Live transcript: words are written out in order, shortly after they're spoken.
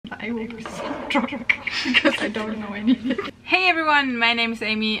I will be so drunk because I don't know anything. Hey everyone, my name is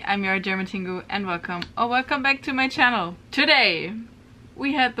Amy, I'm your German Tingu and welcome or welcome back to my channel. Today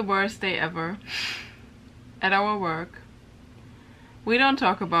we had the worst day ever at our work. We don't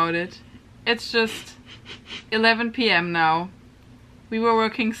talk about it. It's just 11 PM now. We were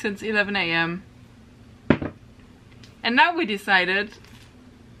working since 11 AM. And now we decided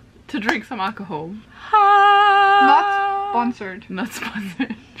to drink some alcohol. Not sponsored. Not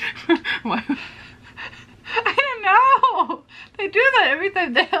sponsored. Why? I don't know. They do that every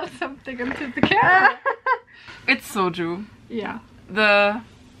time they have something into the camera. It's soju. Yeah. The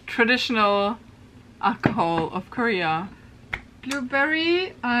traditional alcohol of Korea.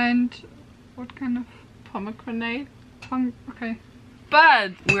 Blueberry and what kind of Pomegranate. Okay.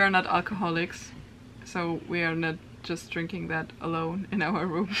 But we are not alcoholics, so we are not just drinking that alone in our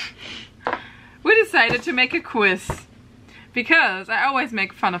room. We decided to make a quiz because I always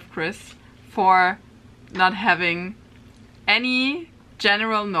make fun of Chris for not having any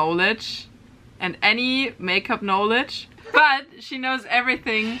general knowledge and any makeup knowledge, but she knows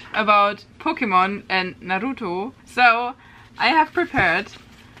everything about Pokemon and Naruto. So I have prepared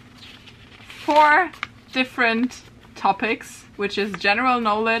 4 different topics, which is general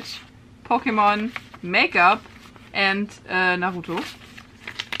knowledge, Pokemon, makeup, and Naruto,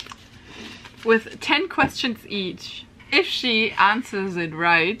 with 10 questions each. If she answers it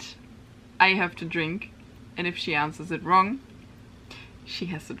right, I have to drink, and if she answers it wrong, she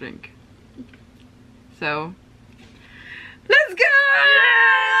has to drink. So, let's go!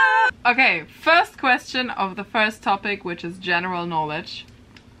 Okay, first question of the first topic, which is general knowledge.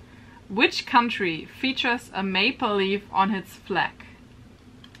 Which country features a maple leaf on its flag?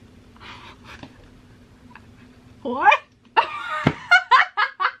 What?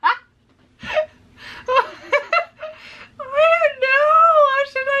 I don't know. How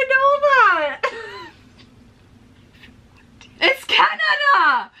should I know that? It's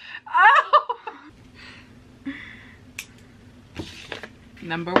Canada! Oh.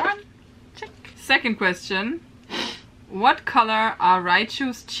 Number 1. Check. Second question. What color are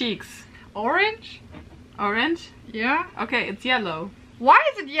Raichu's cheeks? Orange? Orange? Yeah. Okay, it's yellow. Why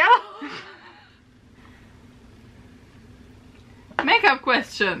is it yellow? Makeup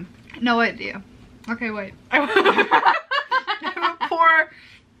question. No idea. Okay, wait. I will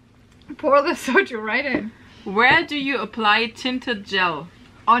pour the soju right in. Where do you apply tinted gel?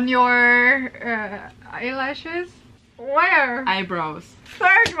 On your eyelashes? Where? Eyebrows.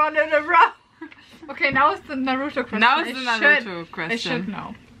 Third one in a row. Okay, now it's the Naruto question. Now it's the Naruto question. I should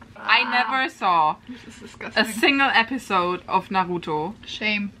know. I never saw This is disgusting. a single episode of Naruto.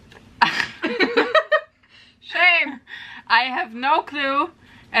 Shame. Shame. I have no clue,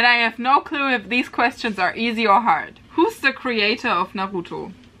 and I have no clue if these questions are easy or hard. Who's the creator of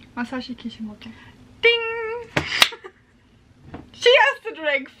Naruto? Masashi Kishimoto. Ding! She has to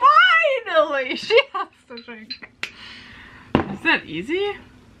drink. Finally, she has to drink. Is that easy?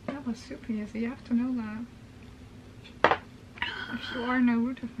 That was super easy. You have to know that. If you are a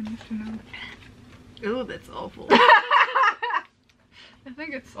Naruto fan, you have to know. Oh, that's awful. I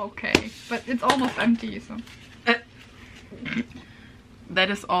think it's okay, but it's almost empty, so. That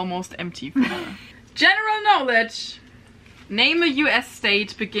is almost empty for her. General knowledge. Name a US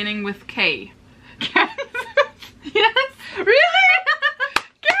state beginning with K. Kansas? Yes? Really?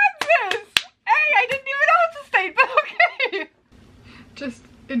 Kansas! Hey, I didn't even know it's a state, but okay. Just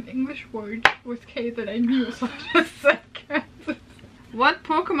an English word with K that I knew, so I just said Kansas. What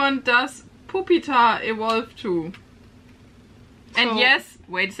Pokemon does Pupita evolve to? And yes,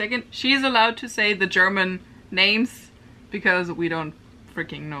 wait a second, she's allowed to say the German names because we don't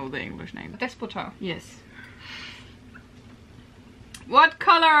freaking know the English name. Despota. Yes. What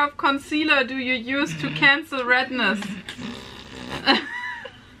color of concealer do you use to cancel redness?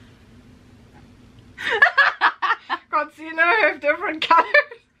 Concealer have different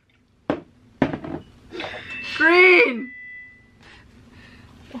colors. Green!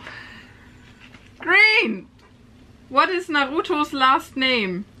 Green! What is Naruto's last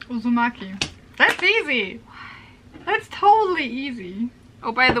name? Uzumaki. That's easy. That's totally easy.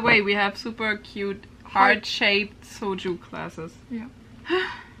 Oh, by the way, we have super cute heart-shaped soju glasses. Yeah.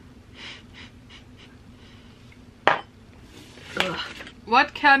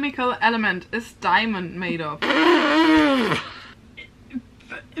 What chemical element is diamond made of?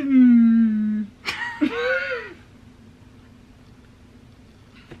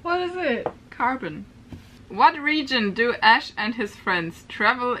 What is it? Carbon. What region do Ash and his friends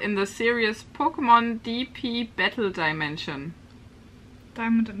travel in the series Pokemon DP Battle Dimension?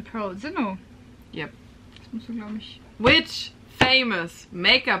 Diamond and Pearl. Sinnoh. Yep. Das musst du, glaube ich. Which famous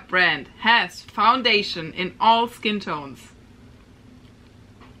makeup brand has foundation in all skin tones?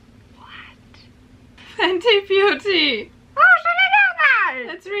 What? Fenty Beauty. How should I know that?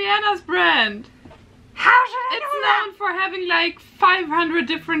 It's Rihanna's brand. How should I It's know known for having like 500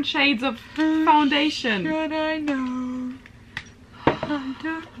 different shades of foundation. Should I know? I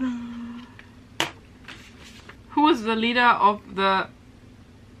don't know. Who is the leader of the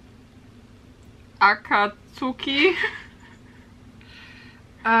Akatsuki?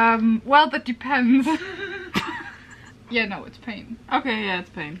 Well, that depends. Yeah, no, it's Pain. Okay, yeah, it's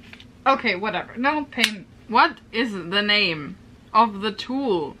Pain. Okay, whatever. No, Pain. What is the name of the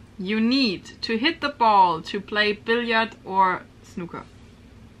tool you need to hit the ball to play billiard or snooker?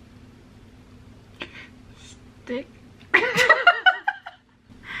 Stick.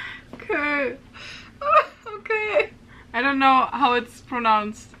 Okay. Okay. I don't know how it's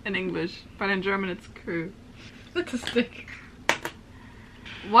pronounced in English, but in German it's Kö. It's a stick.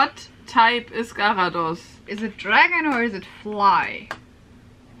 What type is Gyarados? Is it dragon or is it fly?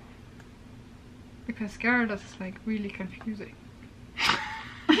 Because Gyarados is like really confusing.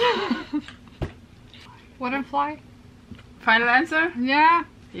 What and fly? Final answer? Yeah.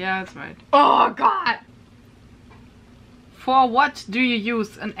 Yeah, that's right. Oh god. For what do you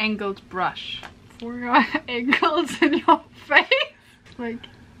use an angled brush? For your ankles in your face. Like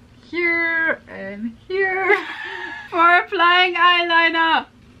here and here. For applying eyeliner.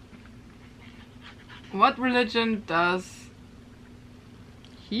 What religion does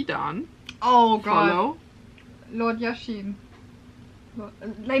Hidan Oh god. follow? Lord Yashin.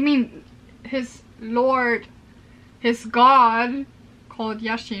 I mean, his lord, his god called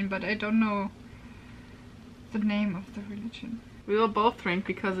Yashin, but I don't know the name of the religion. We will both drink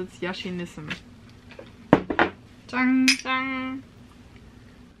because it's Yashinism. Dang. Dang.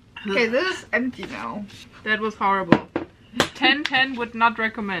 Okay, this is empty now. That was horrible. 10/10 would not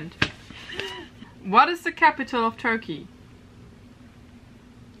recommend. What is the capital of Turkey?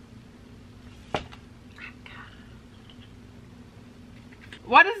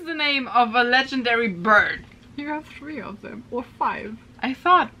 What is the name of a legendary bird? You have 3 of them, or 5. I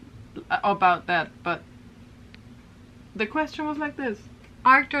thought about that, but the question was like this.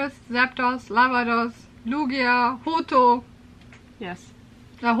 Arctos, Zapdos, Lavados, Lugia, Hoto, Yes.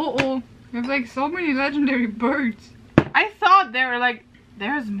 Ho-Oh. You have like so many legendary birds. I thought there were like,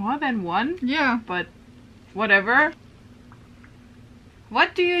 there's more than one, Yeah. but whatever.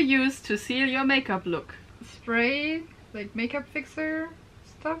 What do you use to seal your makeup look? Spray, like makeup fixer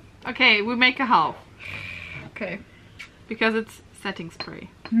stuff. Okay, we make a half Okay. because it's setting spray.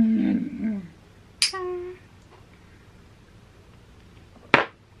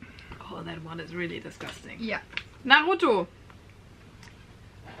 Oh, that one is really disgusting. Yeah. Naruto.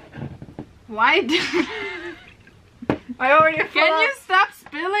 Why did... I already Can you stop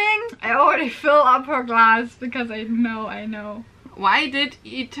spilling? I already fill up her glass because I know. Why did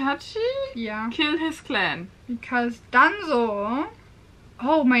Itachi Yeah. kill his clan? Because Danzo...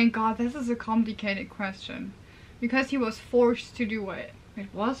 Oh my god, this is a complicated question. Because he was forced to do it.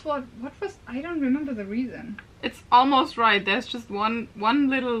 It was what was... I don't remember the reason. It's almost right. There's just one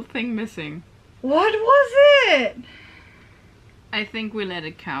little thing missing. What was it? I think we let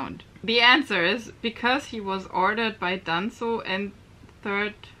it count. The answer is because he was ordered by Danzo and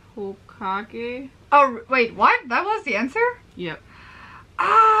third Hokage. Oh, wait, what? That was the answer? Yep.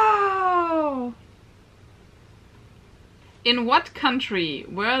 Oh! In what country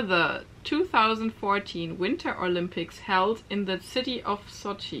were the 2014 Winter Olympics held in the city of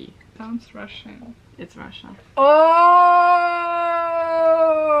Sochi? Sounds Russian. It's Russia. Oh!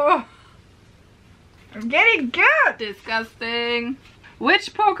 I'm getting good! Disgusting.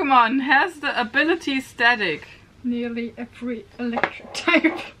 Which Pokemon has the ability Static? Nearly every electric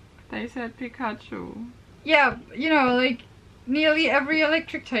type. They said Pikachu. Yeah, you know, like, nearly every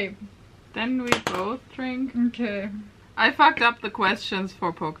electric type. Then we both drink. Okay. I fucked up the questions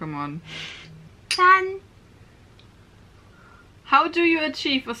for Pokemon. Done. How do you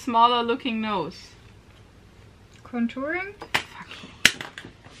achieve a smaller looking nose? Contouring?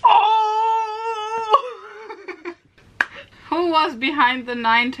 Oh! Who was behind the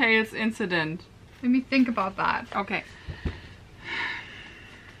Ninetales incident? Let me think about that. Okay.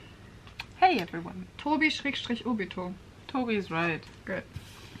 Hey everyone. Tobi-Obito. Toby's right. Good.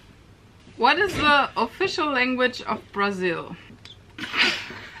 What is the official language of Brazil?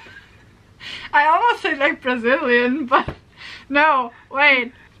 I almost said like Brazilian, but no,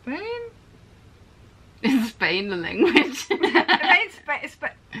 wait. Spain? Is Spain the language? Spain.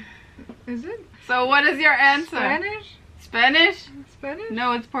 Is it? So what is your answer? Spanish? Spanish? Spanish?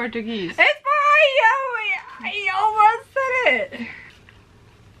 No, it's Portuguese. It's I almost said it.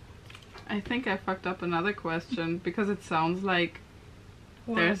 I think I fucked up another question because it sounds like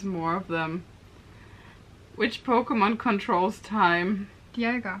there's more of them. Which Pokemon controls time?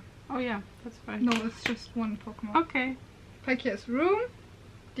 Dialga. Oh yeah, that's right. No, it's just one Pokemon. Okay. Palkia is room.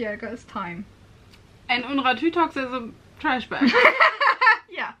 Dialga is time. And Unratütox is a trash bag.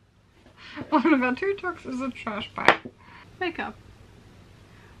 Yeah. One of our Tutox is a trash bag. Makeup.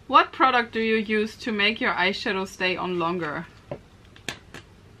 What product do you use to make your eyeshadow stay on longer?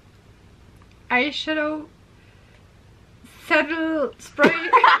 Eyeshadow settle spray.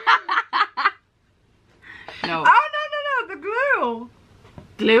 No. Oh no, the glue.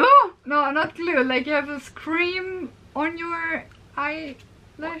 Glue? No, not glue. Like you have this cream on your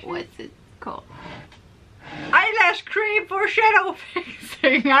eyelashes. What's it called? Eyelash cream for shadow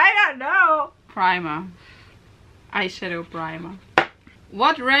fixing. I don't know. Primer. Eyeshadow primer.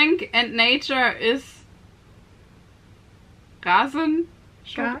 What rank and nature is Rasen?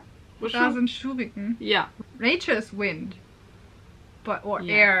 Rasenschuriken. Yeah. Nature is wind. Or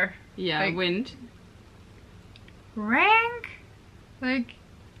Yeah. air. Yeah, Like- wind. Rank? Like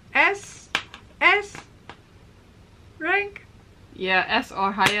S rank? Yeah, S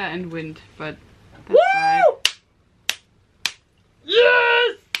or higher and wind, but that's Woo! right.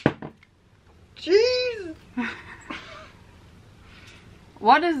 Yes! Jeez!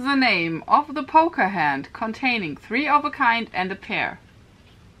 What is the name of the poker hand containing 3 of a kind and a pair?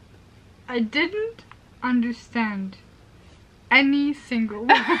 I didn't understand any single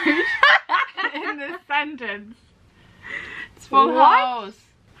word in this sentence. It's full What? house.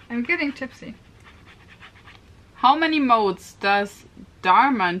 I'm getting tipsy. How many modes does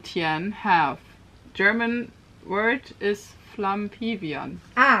Darmantien have? German word is Flampivian.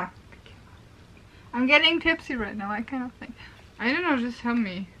 Ah. I'm getting tipsy right now, I cannot think. I don't know, just help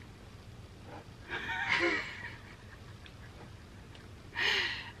me.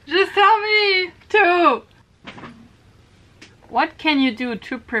 Just tell me! 2. What can you do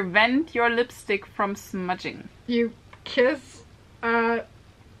to prevent your lipstick from smudging? You kiss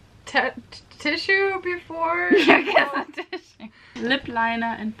tissue before? Lip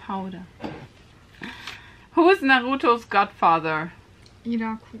liner and powder. Who is Naruto's godfather?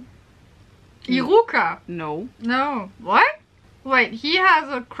 Iraku. Iruka. No. No. What? Wait, he has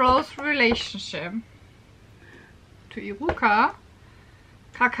a close relationship to Iruka,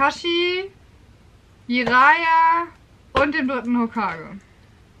 Kakashi, Jiraiya und dem dritten Hokage.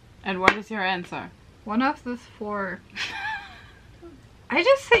 And what is your answer? One of these 4. I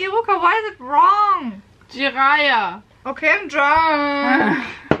just said Iruka, why is it wrong? Jiraiya. Okay, I'm drunk.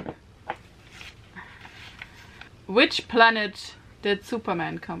 Which planet did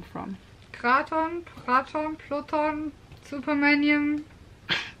Superman come from? Kraton, Praton, Pluton, Supermanium.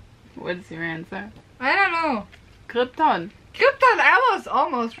 What is your answer? I don't know. Krypton. Krypton, I was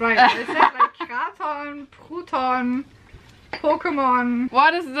almost right. I said like Kraton, Pluton, Pokemon.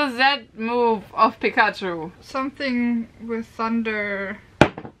 What is the Z move of Pikachu? Something with thunder. I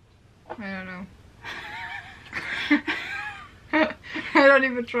don't know. I don't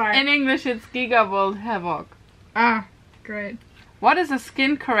even try. In English it's Gigavolt Havoc. Ah, great. What is a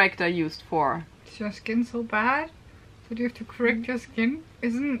skin corrector used for? Is your skin so bad? So do you have to correct your skin?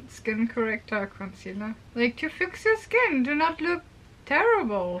 Isn't skin corrector a concealer? Like to fix your skin, to not look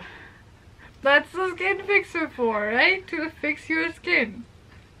terrible. That's the skin fixer for, right? To fix your skin.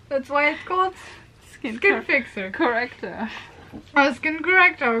 That's why it's called skin fixer. Corrector. Oh, skin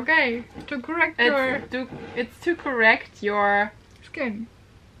corrector, okay. To correct your It's to correct your... skin.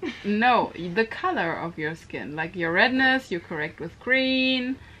 No, the color of your skin. Like your redness, you correct with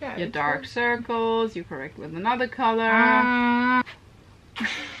green. Yeah, Your it's dark circles, you correct with another color. I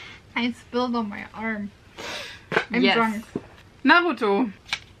spilled on my arm. I'm Yes. drunk. Naruto.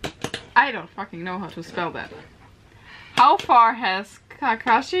 I don't fucking know how to spell that. How far has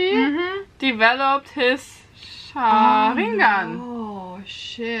Kakashi developed his Sharingan? Oh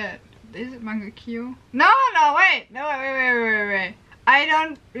shit. Is it Mangekyo? No, wait. Wait. I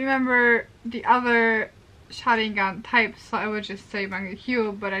don't remember the other Sharingan types, so I would just say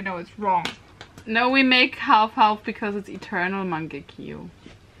Mangekyo, but I know it's wrong. No, we make half-half because it's eternal Mangekyo.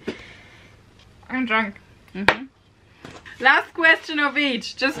 I'm drunk. Last question of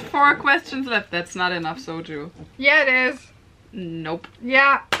each. Just 4 questions left. That's not enough soju. Yeah, it is. Nope.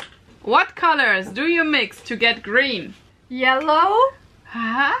 Yeah. What colors do you mix to get green? Yellow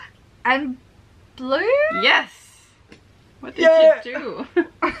Huh? and blue? Yes. What did Yeah. you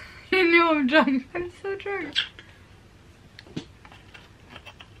do? You know I'm drunk. I'm so drunk.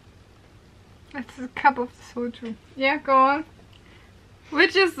 That's a cup of soju. Yeah, go on.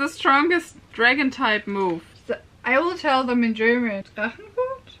 Which is the strongest dragon type move? So, I will tell them in German.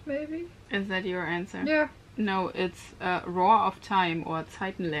 Drachenboot, maybe? Is that your answer? Yeah. No, it's Roar of Time or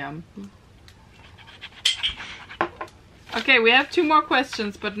Zeitenlärm. Okay, we have 2 more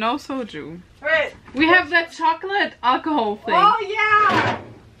questions, but no soju. Wait. We have that chocolate alcohol thing. Oh, yeah!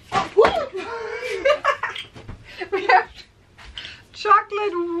 We have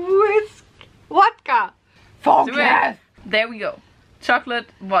chocolate whisk vodka. Focus! There we go. Chocolate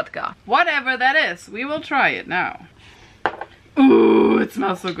vodka. Whatever that is, we will try it now. Ooh, it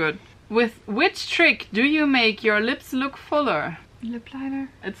smells so good. With which trick do you make your lips look fuller? Lip liner.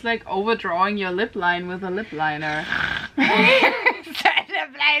 It's like overdrawing your lip line with a lip liner. Lip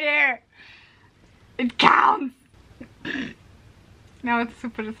liner! It counts! Now it's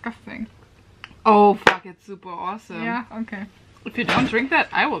super disgusting. Oh fuck, it's super awesome. Yeah, okay. If you don't drink that,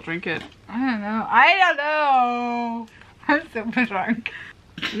 I will drink it. I don't know. I'm super drunk.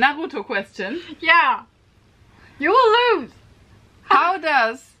 Naruto question. Yeah. You will lose. How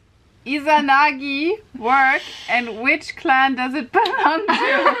does Izanagi work and which clan does it belong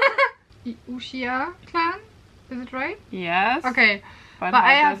to? Uchiha clan? Is it right? Yes. Okay. But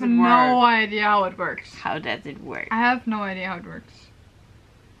I how have does it no work? idea how it works. How does it work? I have no idea how it works.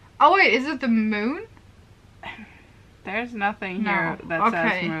 Oh wait, is it the moon? There's nothing here that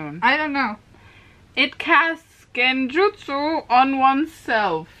says moon. I don't know. It casts genjutsu on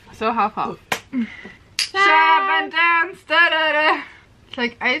oneself. So half. Shab and dance, da da da. It's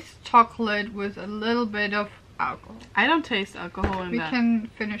like iced chocolate with a little bit of alcohol. I don't taste alcohol in We that. can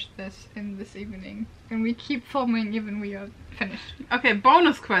finish this in this evening. And we keep filming even we are finished. Okay,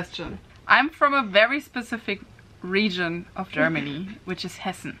 bonus question. I'm from a very specific region of Germany, which is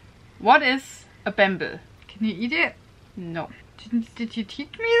Hessen. What is a Bembel? Can you eat it? No. Did you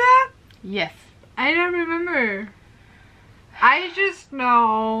teach me that? Yes. I don't remember. I just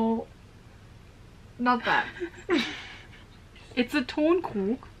know... Not that. It's a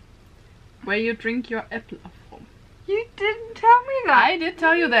Tonkrug where you drink your apple from. You didn't tell me that. I did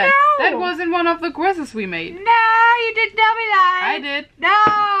tell you that. No. That was in one of the quizzes we made. No, you didn't tell me that. I did.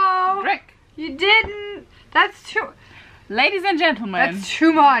 No. Drink. You didn't. That's too... Ladies and gentlemen. That's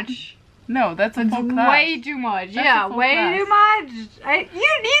too much. No, that's a full That's class. way too much. That's yeah, a full way class. too much. You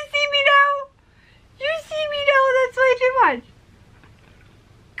see me now? You see me now? That's way too much.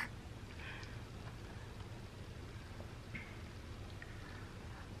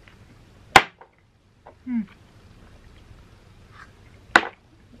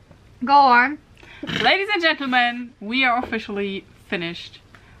 Go on. Ladies and gentlemen, we are officially finished.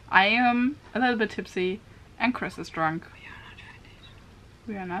 I am a little bit tipsy and Chris is drunk. We are not finished.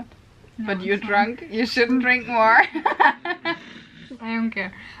 We are not. No, But you're it's not. drunk. You shouldn't drink more. I don't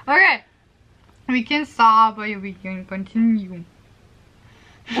care. Okay. We can stop or we can continue.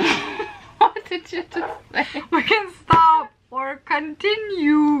 What did you just say? We can stop or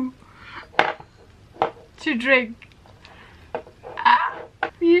continue to drink.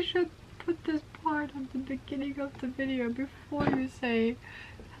 You should put this part at the beginning of the video before you say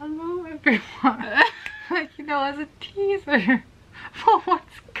hello everyone. Like, you know, as a teaser for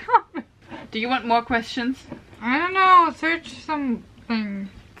what's coming. Do you want more questions? I don't know, search something.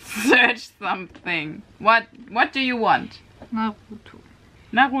 Search something. What do you want? Naruto.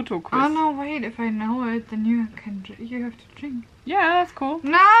 Naruto quiz. Oh no, wait, if I know it, then you have to drink. Yeah, that's cool.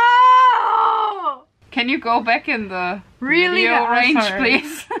 No! Can you go back in the Really? video I'm range, sorry.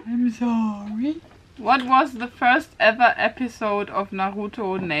 please? I'm sorry. What was the first ever episode of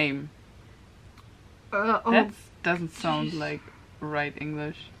Naruto name? That doesn't sound like right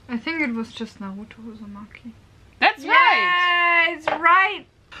English. I think it was just Naruto Uzumaki. That's right! Yeah, it's right!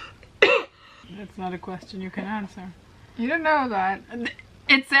 That's not a question you can answer. You don't know that.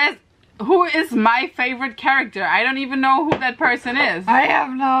 It says, who is my favorite character? I don't even know who that person is. I have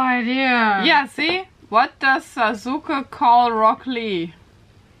no idea. Yeah, see? What does Sasuke call Rock Lee?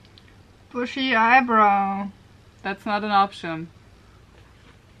 Bushy eyebrow. That's not an option.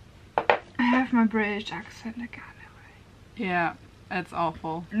 I have my British accent again. Yeah, that's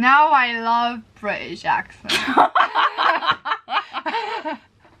awful. Now I love British accent.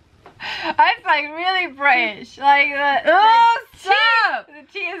 It's like really British. Like the stop! The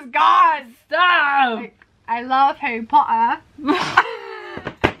tea is gone. Stop! Like, I love Harry Potter.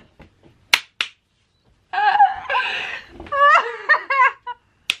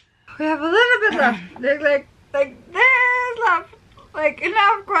 We have a little bit left. Like this left. Like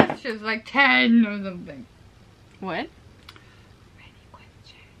enough questions. Like 10 or something. What?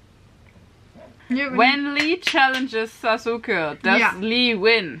 You When Lee challenges Sasuke, does Yeah. Lee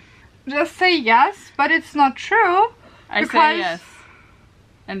win? just say yes, but it's not true. I say yes.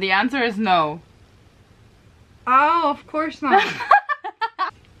 And the answer is no. Oh, of course not.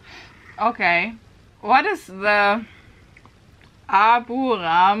 Okay. What is the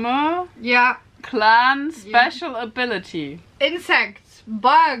Aburame Yeah. clan special ability? Insects,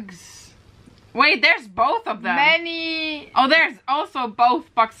 bugs. Wait, there's both of them. Many. Oh, there's also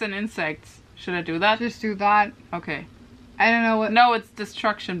both bugs and insects. Should I do that? Just do that. Okay. I don't know what. No, it's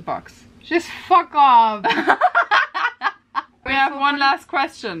destruction bugs. Just fuck off. We have one last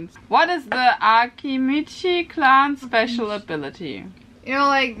question. What is the Akimichi clan special ability? You know,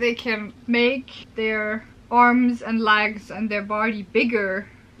 like they can make their arms and legs and their body bigger.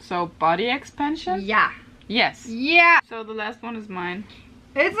 So body expansion? Yeah. Yes. Yeah. So the last one is mine.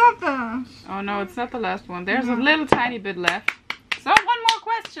 It's not the. Oh no, it's not the last one. There's a little tiny bit left. So one more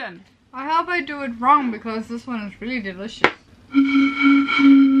question. I hope I do it wrong because this one is really delicious.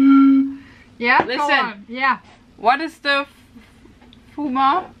 Yeah. Listen. Go on. Yeah. What is the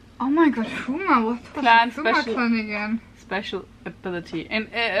Fuma Oh my god, Fuma. What was Clan the Fuma special- clan again? special ability?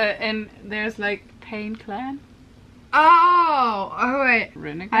 And there's like Pain clan? Oh wait.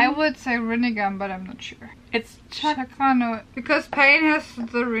 Rinnegan? I would say Rinnegan, but I'm not sure. It's Chakano. Because Pain has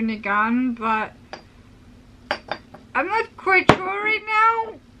the Rinnegan, but I'm not quite sure right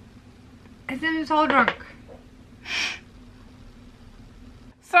now. I think I'm so drunk.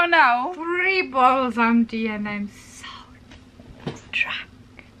 So now 3 bottles empty and I'm so drunk.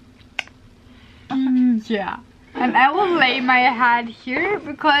 Yeah. And I will lay my head here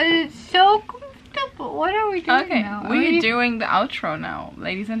because it's so comfortable. What are we doing okay, now? we're doing the outro now,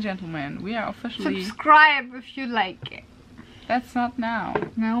 ladies and gentlemen. We are officially. Subscribe if you like it. That's not now.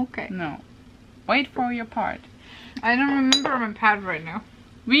 No, okay. No. Wait for your part. I don't remember my pad right now.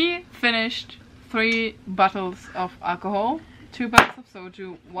 We finished 3 bottles of alcohol, 2 bottles of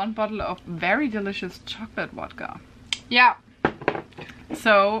soju, 1 bottle of very delicious chocolate vodka. Yeah.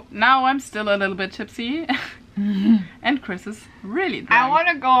 So now I'm still a little bit tipsy, and Chris is really drunk. I want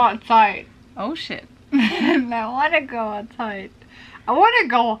to go outside. Oh shit. I want to go outside. I want to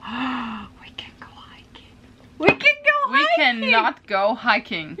go. We can go hiking. We can go We hiking. cannot go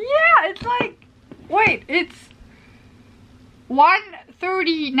hiking. Yeah, it's like. Wait, it's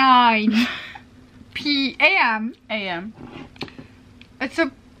 1:39 p.m. AM. It's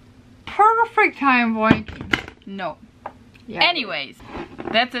a perfect time for hiking. No. Yeah. Anyways,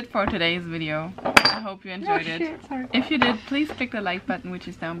 that's it for today's video. I hope you enjoyed it. Shit, sorry. If you did, please click the like button, which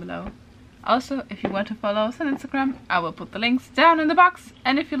is down below. Also, if you want to follow us on Instagram, I will put the links down in the box.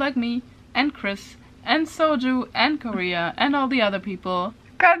 And if you like me, and Chris, and Soju, and Korea, and all the other people,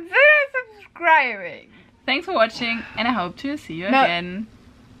 Consider subscribing. thanks for watching, and I hope to see you again.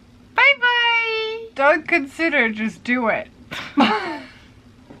 Bye bye! Don't consider, just do it. Bye!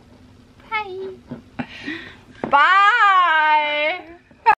 Bye!